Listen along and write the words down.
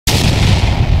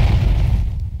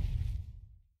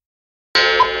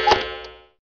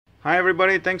Hi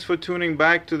everybody, thanks for tuning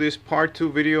back to this part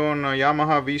 2 video on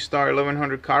Yamaha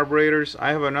XVS1100 carburetors.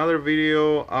 I have another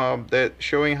video that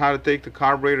showing how to take the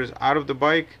carburetors out of the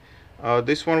bike.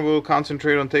 This one will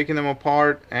concentrate on taking them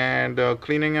apart and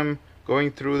cleaning them,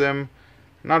 going through them.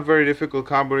 Not very difficult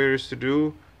carburetors to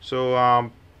do, so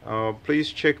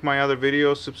please check my other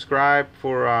videos, subscribe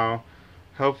for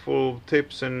helpful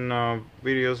tips and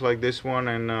videos like this one,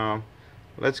 and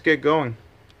let's get going.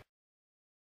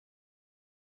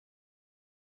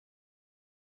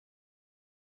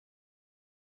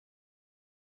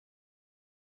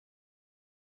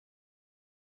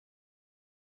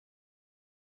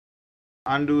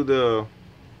 Undo the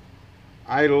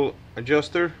idle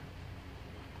adjuster.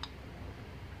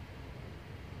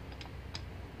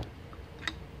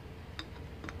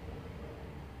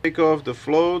 Take off the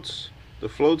floats, the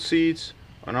float seats,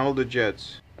 and all the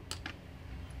jets.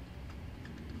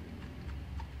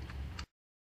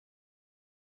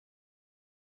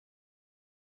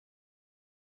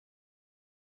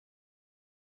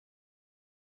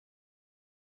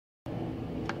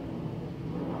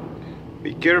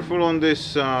 Be careful on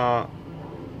this, I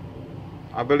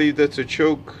believe that's a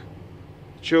choke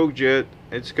jet.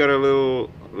 It's got a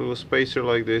little spacer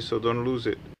like this, so don't lose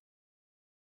it.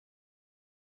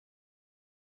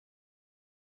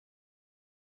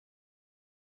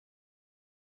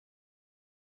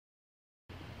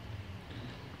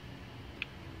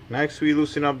 Next we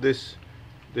loosen up this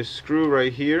screw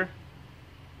right here.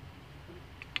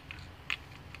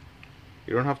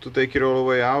 You don't have to take it all the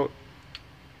way out,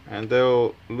 and they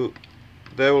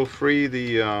will free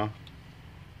the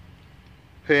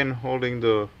pin holding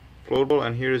the float ball,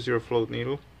 and here is your float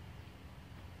needle.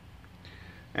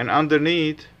 And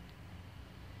underneath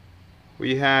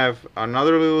we have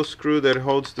another little screw that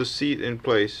holds the seat in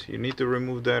place. You need to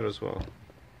remove that as well.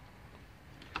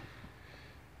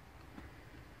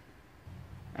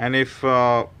 And if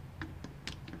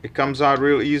it comes out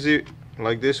real easy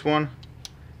like this one,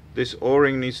 this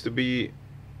O-ring needs to be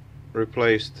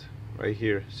replaced right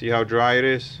here. See how dry it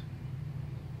is?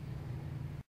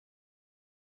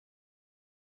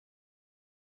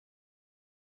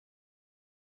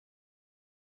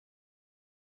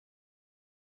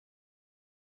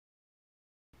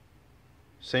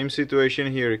 Same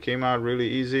situation here. It came out really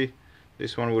easy.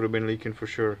 This one would have been leaking for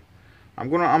sure. I'm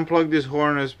gonna unplug this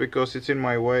harness because it's in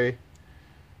my way.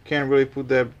 Can't really put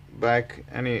that back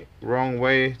any wrong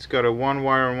way. It's got a one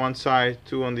wire on one side,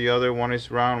 two on the other. One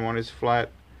is round, one is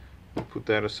flat. I'll put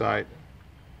that aside.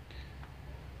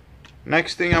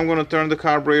 Next thing, I'm gonna turn the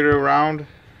carburetor around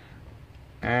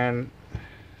and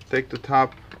take the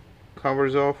top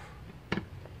covers off.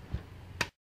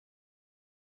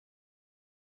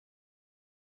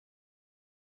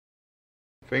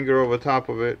 Finger over top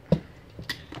of it.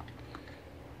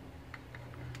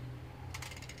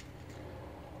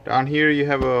 Down here you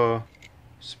have a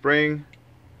spring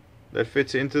that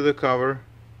fits into the cover.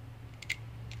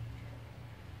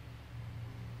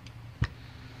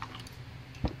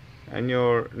 And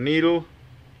your needle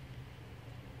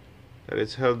that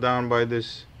is held down by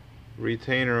this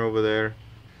retainer over there.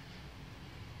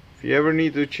 If you ever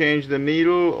need to change the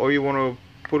needle, or you want to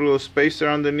put a little spacer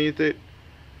underneath it,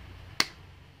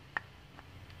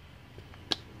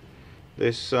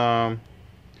 this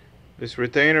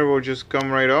retainer will just come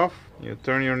right off. You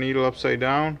turn your needle upside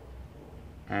down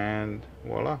and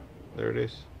voila, there it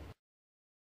is.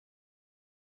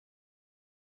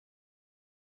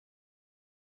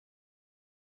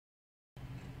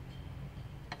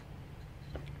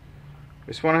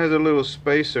 This one has a little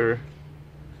spacer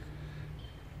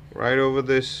right over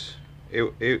this.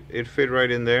 It fit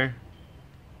right in there.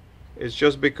 It's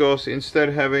just because instead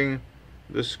of having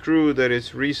the screw that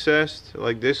is recessed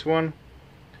like this one,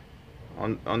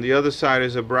 on the other side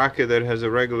is a bracket that has a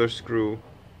regular screw,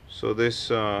 so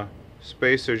this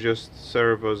spacer just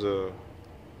serves as a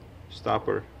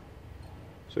stopper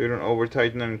so you don't over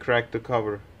tighten and crack the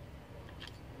cover.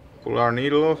 Pull our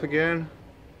needle off again,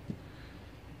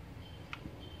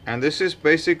 and this is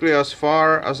basically as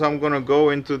far as I'm gonna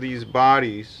go into these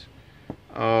bodies.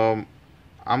 I'm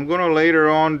gonna later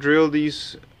on drill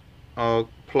these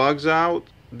plugs out.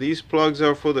 These plugs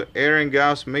are for the air and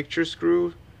gas mixture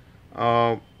screw.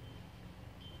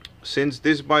 Since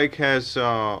this bike has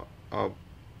loud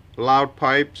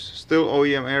pipes, still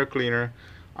OEM air cleaner,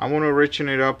 I want to richen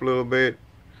it up a little bit.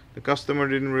 The customer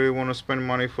didn't really want to spend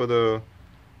money for the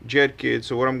jet kit,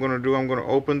 so what I'm going to do, I'm going to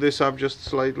open this up just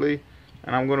slightly,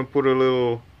 and I'm going to put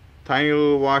a tiny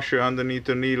little washer underneath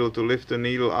the needle to lift the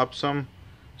needle up some,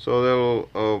 so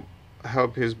that'll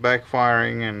help his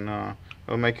backfiring and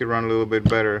It'll make it run a little bit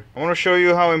better. I want to show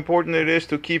you how important it is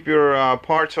to keep your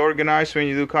parts organized when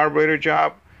you do carburetor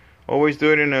job. Always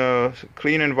do it in a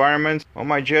clean environment. All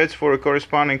my jets for the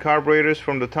corresponding carburetors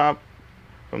from the top,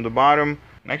 from the bottom.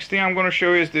 Next thing I'm going to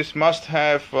show you is this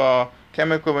must-have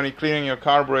chemical when you're cleaning your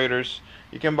carburetors.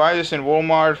 You can buy this in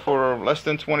Walmart for less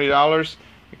than $20.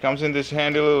 It comes in this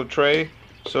handy little tray.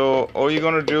 So all you're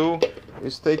going to do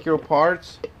is take your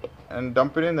parts and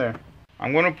dump it in there.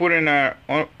 I'm going to put in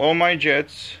all my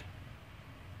jets,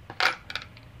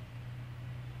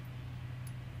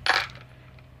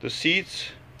 the seats,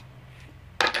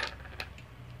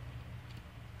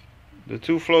 the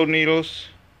 2 float needles.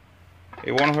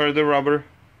 It won't hurt the rubber,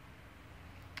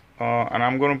 and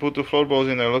I'm going to put the float balls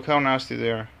in there. Look how nasty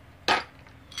they are.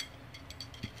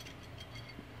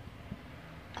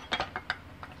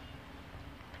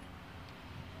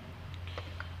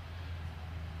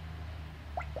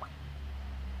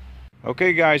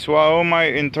 Okay guys, while all my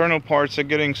internal parts are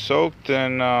getting soaked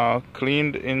and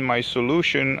cleaned in my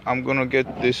solution, I'm gonna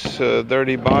get this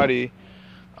dirty body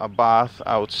bath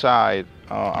outside.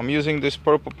 I'm using this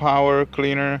Purple Power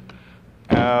cleaner,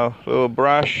 little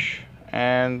brush,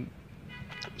 and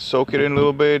soak it in a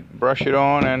little bit, brush it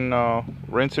on, and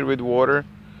rinse it with water.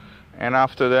 And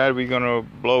after that we're gonna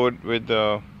blow it with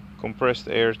compressed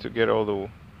air to get all the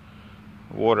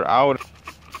water out.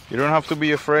 You don't have to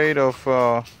be afraid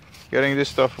of getting this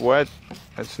stuff wet.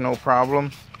 It's no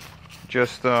problem.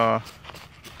 Just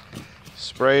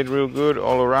spray it real good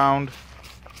all around.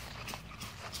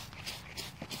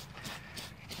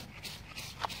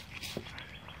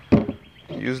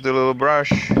 Use the little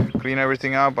brush, clean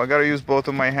everything up. I gotta use both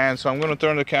of my hands, so I'm gonna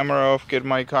turn the camera off, get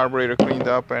my carburetor cleaned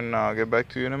up, and get back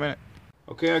to you in a minute.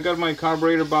 Okay, I got my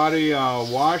carburetor body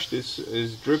washed.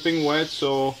 It's dripping wet,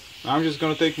 so now I'm just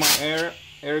gonna take my air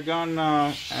gun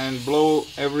and blow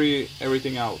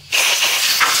everything out.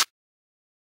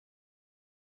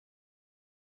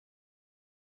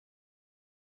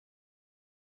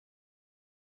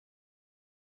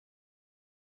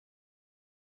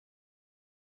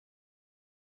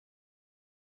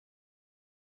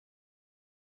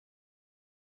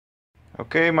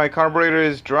 Okay, my carburetor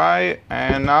is dry,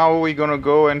 and now we're gonna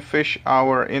go and fish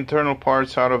our internal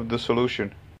parts out of the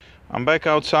solution. I'm back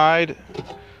outside.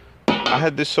 I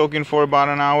had this soaking for about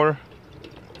an hour.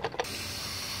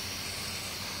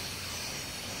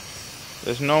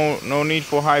 There's no need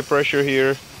for high pressure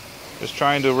here. Just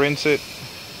trying to rinse it.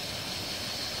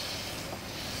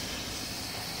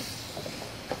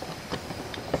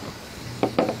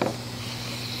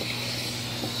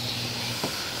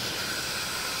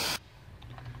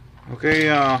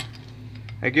 Okay,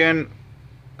 again,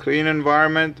 clean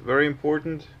environment, very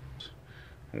important.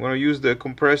 I'm going to use the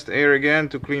compressed air again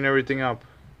to clean everything up.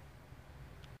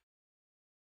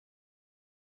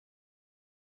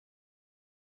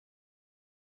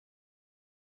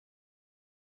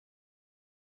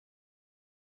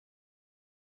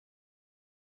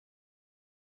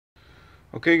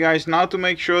 Okay guys, now to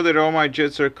make sure that all my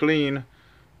jets are clean,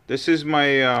 this is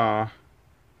my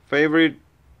favorite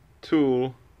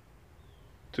tool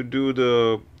to do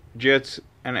the jets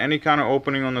and any kind of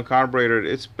opening on the carburetor.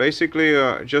 It's basically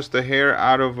just a hair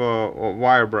out of a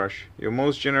wire brush. Your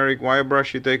most generic wire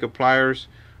brush, you take a pliers,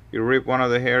 you rip one of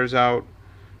the hairs out,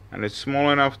 and it's small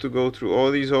enough to go through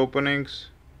all these openings.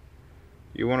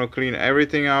 You want to clean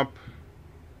everything up,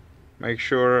 make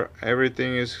sure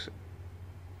everything is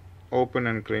open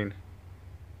and clean.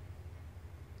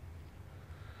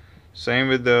 Same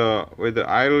with the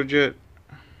idle jet.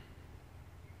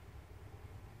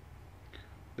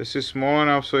 This is small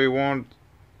enough so it won't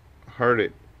hurt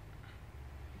it.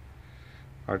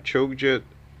 Our choke jet.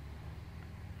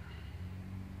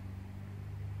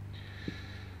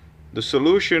 The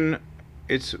solution,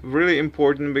 it's really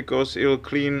important because it'll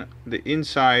clean the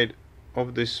inside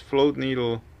of this float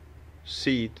needle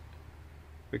seat,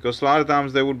 because a lot of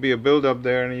times there would be a buildup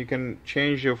there, and you can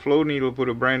change your float needle, put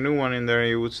a brand new one in there, and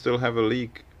you would still have a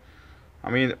leak. I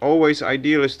mean, always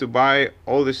ideal is to buy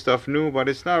all this stuff new, but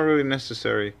it's not really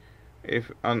necessary.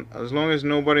 As long as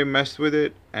nobody messed with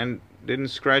it and didn't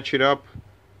scratch it up,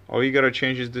 all you gotta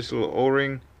change is this little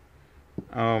O-ring.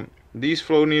 These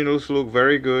flow needles look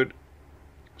very good,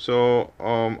 so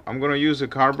I'm gonna use a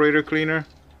carburetor cleaner.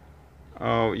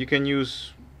 You can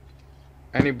use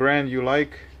any brand you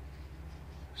like.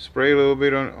 Spray a little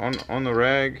bit on the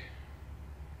rag.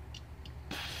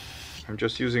 I'm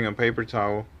just using a paper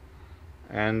towel,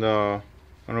 and I'm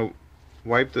gonna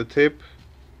wipe the tip.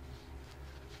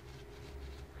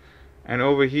 And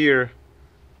over here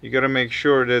you gotta make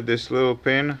sure that this little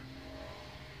pin,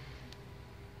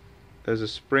 there's a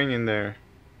spring in there.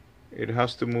 it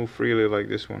has to move freely like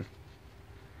this one.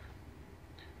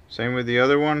 Same with the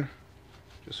other one.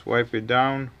 Just wipe it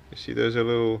down. You see there's a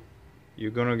little,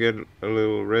 you're gonna get a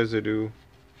little residue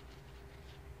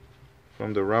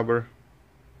from the rubber.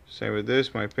 Same with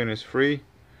this, my pin is free.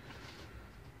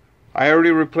 I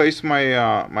already replaced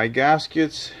my my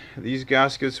gaskets. These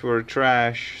gaskets were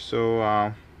trash, so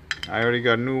I already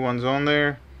got new ones on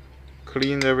there.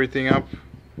 Cleaned everything up.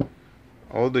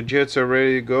 All the jets are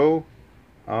ready to go.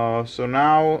 So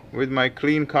now with my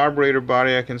clean carburetor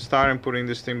body, I can start and putting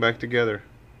this thing back together.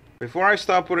 Before I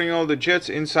start putting all the jets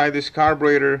inside this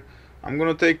carburetor, I'm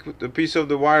gonna take the piece of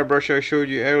the wire brush I showed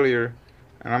you earlier,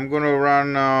 and I'm gonna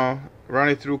run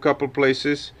it through a couple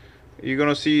places. You're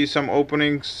gonna see some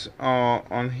openings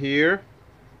on here.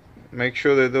 Make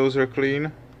sure that those are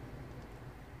clean.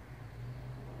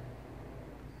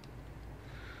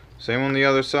 Same on the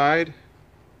other side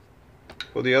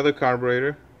for the other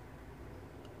carburetor.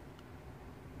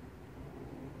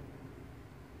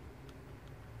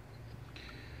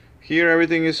 Here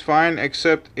everything is fine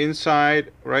except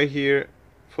inside right here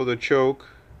for the choke.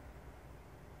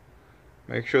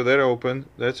 Make sure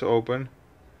that's open.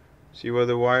 See where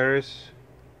the wire is?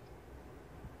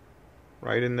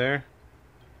 Right in there.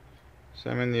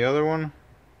 Same in the other one.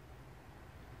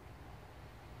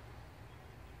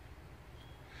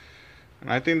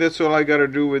 And I think that's all I gotta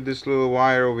do with this little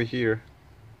wire over here.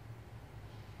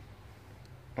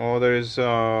 Oh, there's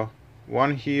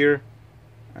one here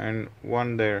and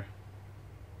one there.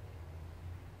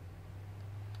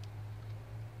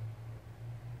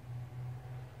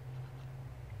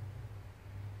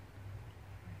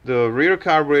 The rear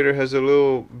carburetor has a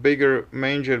little bigger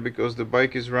main jet because the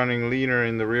bike is running leaner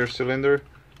in the rear cylinder,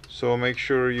 so make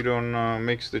sure you don't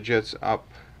mix the jets up.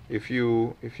 If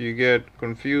you get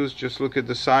confused, just look at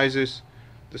the sizes.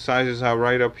 The sizes are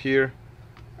right up here,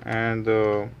 and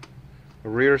the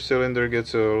rear cylinder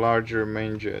gets a larger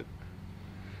main jet.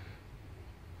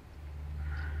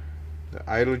 The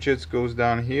idle jets goes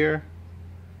down here.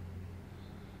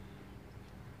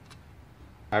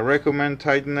 I recommend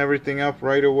tighten everything up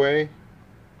right away.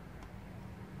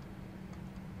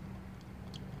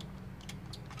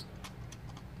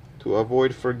 To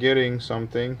avoid forgetting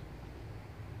something.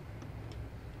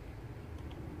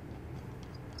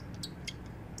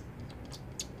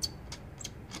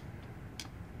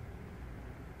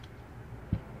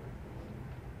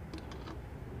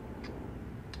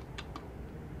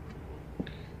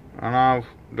 And now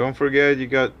don't forget you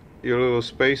got your little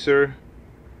spacer.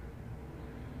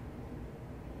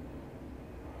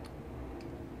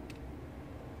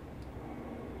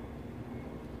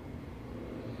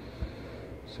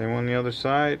 Same on the other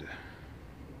side.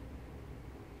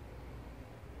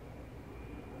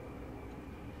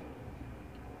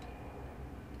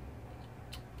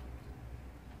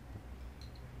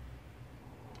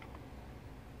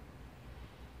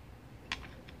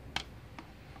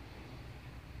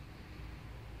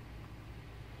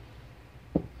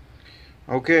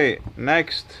 Okay,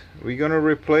 next we're gonna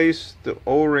replace the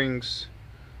O-rings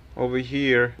over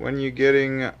here when you're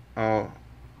getting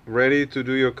ready to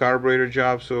do your carburetor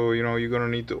job. So you know you're gonna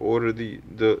need to order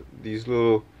these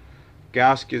little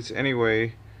gaskets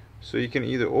anyway, so you can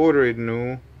either order it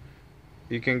new,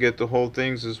 you can get the whole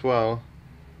things as well,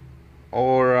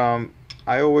 or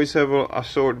I always have an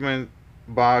assortment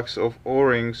box of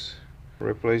O-rings.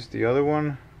 Replace the other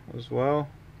one as well.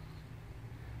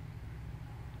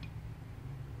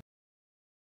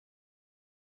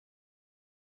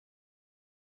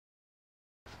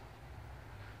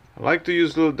 I like to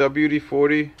use little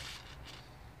WD-40.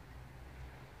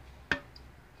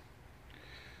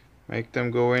 Make them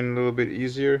go in a little bit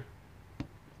easier.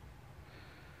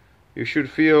 You should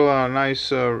feel a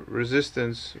nice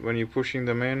resistance when you're pushing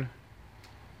them in.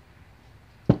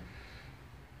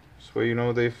 So you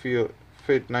know they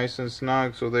fit nice and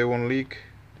snug so they won't leak.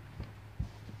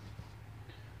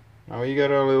 Now you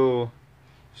got our little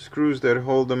screws that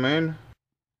hold them in.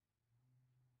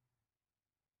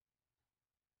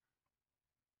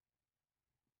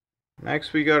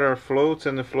 Next we got our floats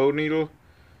and the float needle.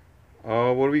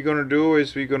 What we're gonna do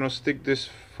is we're gonna stick this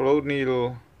float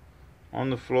needle on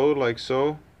the float like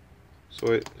so.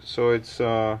 So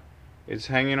it's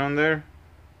hanging on there.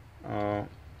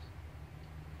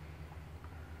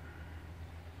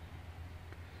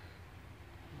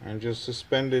 And just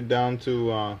suspend it down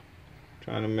to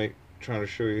trying to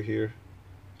show you here.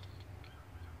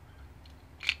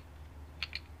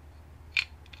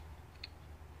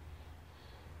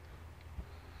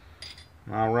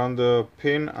 Now run the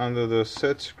pin under the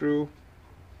set screw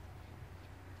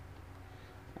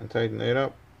and tighten it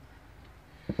up.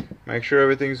 Make sure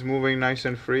everything's moving nice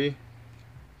and free.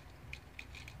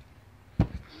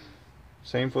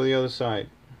 Same for the other side.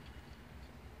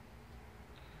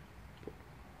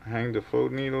 Hang the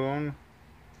float needle on,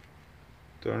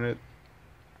 turn it.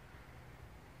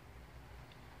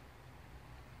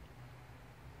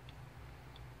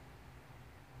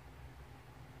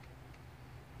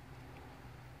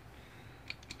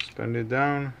 Bend it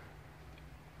down.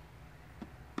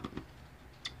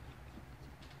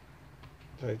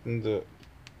 Tighten the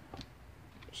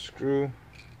screw.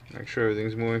 Make sure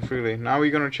everything's moving freely. Now we're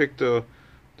gonna check the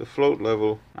float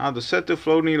level. Now to set the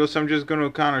float needles, I'm just gonna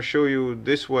kind of show you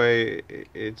this way.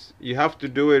 You have to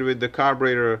do it with the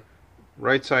carburetor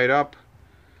right side up,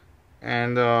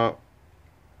 and the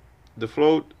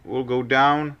float will go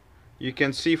down. You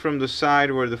can see from the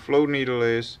side where the float needle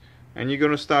is, and you're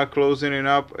gonna start closing it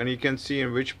up, and you can see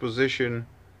in which position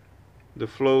the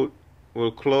float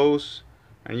will close.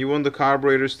 And you want the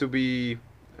carburetors to be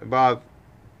about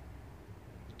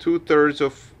two-thirds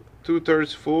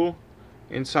full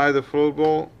inside the float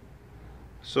bowl.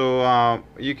 So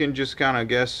you can just kind of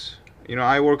guess. You know,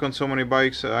 I work on so many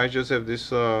bikes, I just have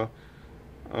this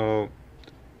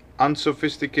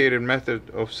unsophisticated method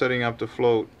of setting up the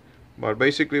float. But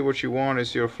basically what you want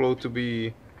is your float to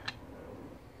be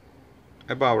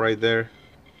about right there.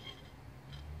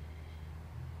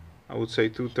 I would say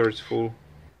two-thirds full.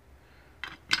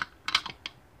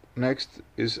 Next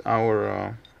is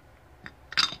our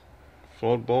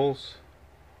float bowls.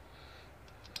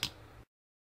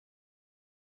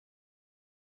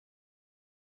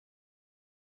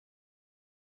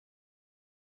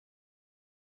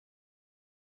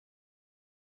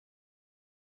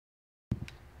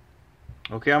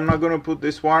 Okay, I'm not gonna put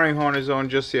this wiring harness on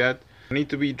just yet. I need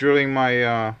to be drilling my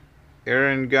air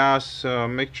and gas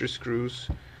mixture screws,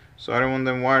 so I don't want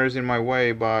them wires in my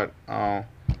way. But I'm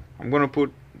gonna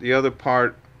put the other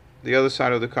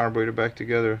side of the carburetor back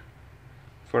together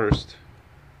first.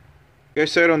 Like I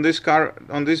said, on this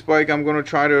bike, I'm gonna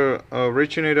try to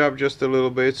richen it up just a little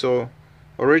bit. So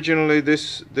originally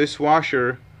this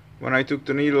washer, when I took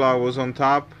the needle out, was on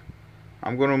top.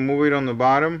 I'm gonna move it on the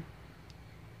bottom,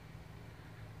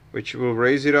 which will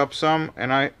raise it up some.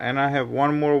 And I have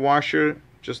one more washer,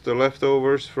 just the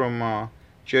leftovers from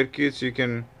jet kits. You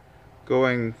can go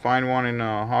and find one in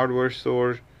a hardware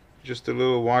store, just a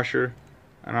little washer.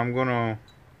 And I'm gonna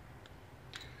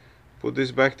put this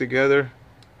back together.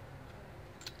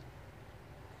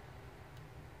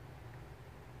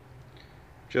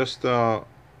 Just like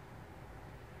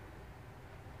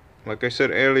I said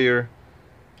earlier,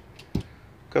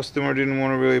 customer didn't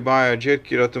want to really buy a jet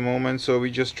kit at the moment, so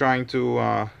we're just trying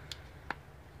to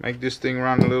make this thing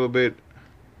run a little bit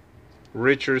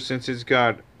richer, since it's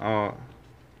got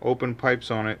open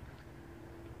pipes on it.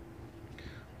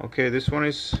 Okay, this one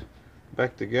is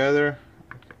back together.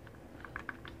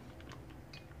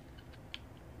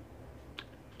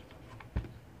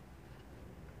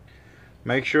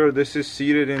 Make sure this is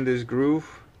seated in this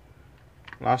groove.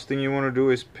 Last thing you want to do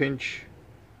is pinch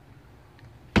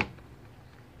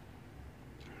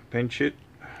it.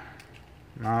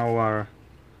 Now our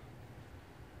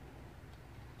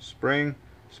spring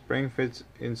fits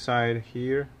inside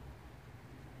here.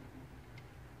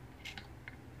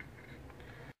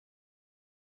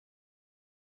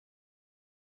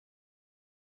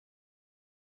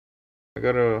 I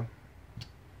gotta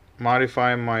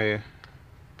modify my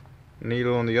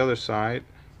needle on the other side.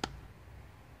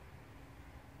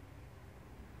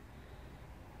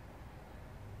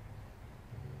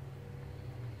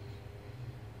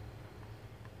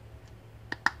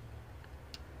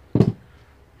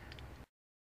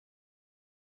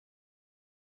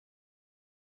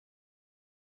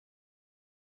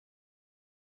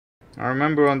 I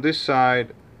remember on this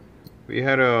side we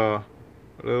had a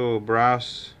little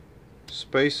brass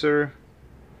spacer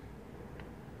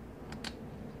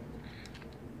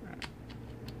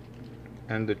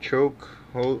and the choke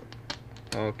hole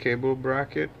cable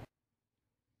bracket.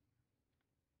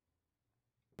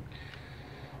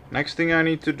 Next thing I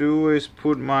need to do is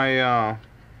put my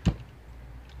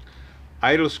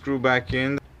idle screw back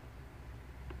in.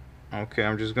 Okay,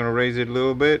 I'm just gonna raise it a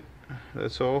little bit,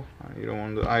 that's all. You don't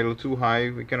want the idle too high.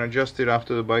 We can adjust it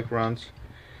after the bike runs.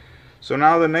 So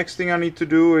now the next thing I need to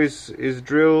do is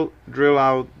drill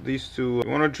out these two.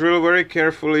 You want to drill very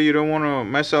carefully. You don't want to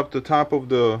mess up the top of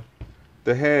the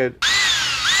head.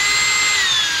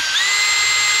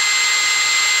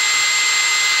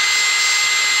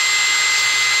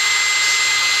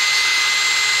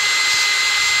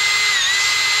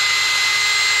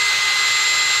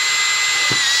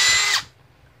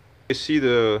 You see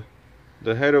the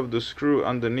head of the screw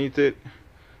underneath it.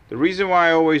 The reason why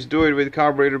I always do it with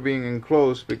carburetor being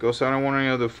enclosed, because I don't want any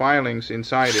other filings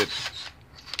inside it.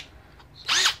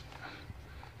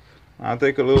 I'll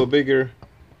take a little bigger.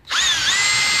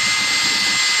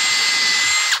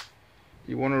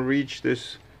 You want to reach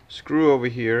this screw over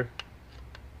here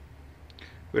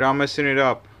without messing it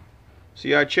up.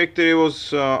 See, I checked it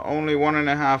was only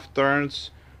 1.5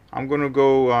 turns. I'm gonna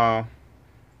go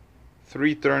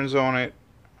 3 turns on it,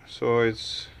 so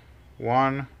it's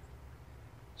 1,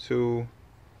 2,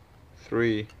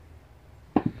 3.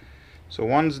 So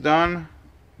one's done,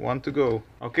 1 to go.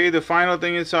 Okay, the final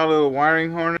thing is our little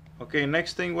wiring harness. Okay,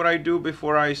 next thing what I do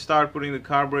before I start putting the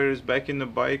carburetors back in the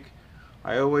bike,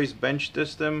 I always bench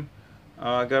test them.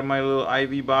 I got my little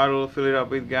IV bottle, fill it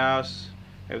up with gas,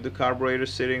 have the carburetor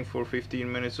sitting for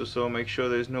 15 minutes or so, make sure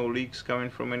there's no leaks coming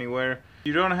from anywhere. If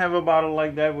you don't have a bottle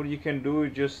like that, what you can do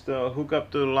is just hook up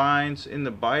the lines in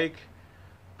the bike,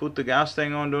 put the gas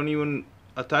tank on, don't even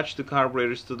attach the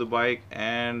carburetors to the bike,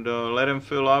 and let them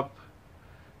fill up.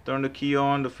 Turn the key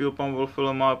on, the fuel pump will fill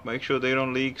them up, make sure they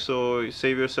don't leak, so you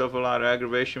save yourself a lot of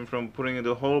aggravation from putting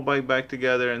the whole bike back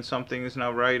together and something is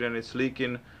not right and it's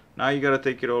leaking. Now you gotta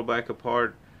take it all back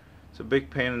apart. It's a big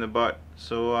pain in the butt.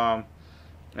 So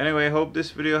anyway, I hope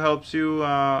this video helps you.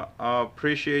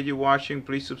 Appreciate you watching.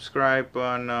 Please subscribe,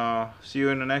 and see you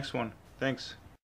in the next one. Thanks.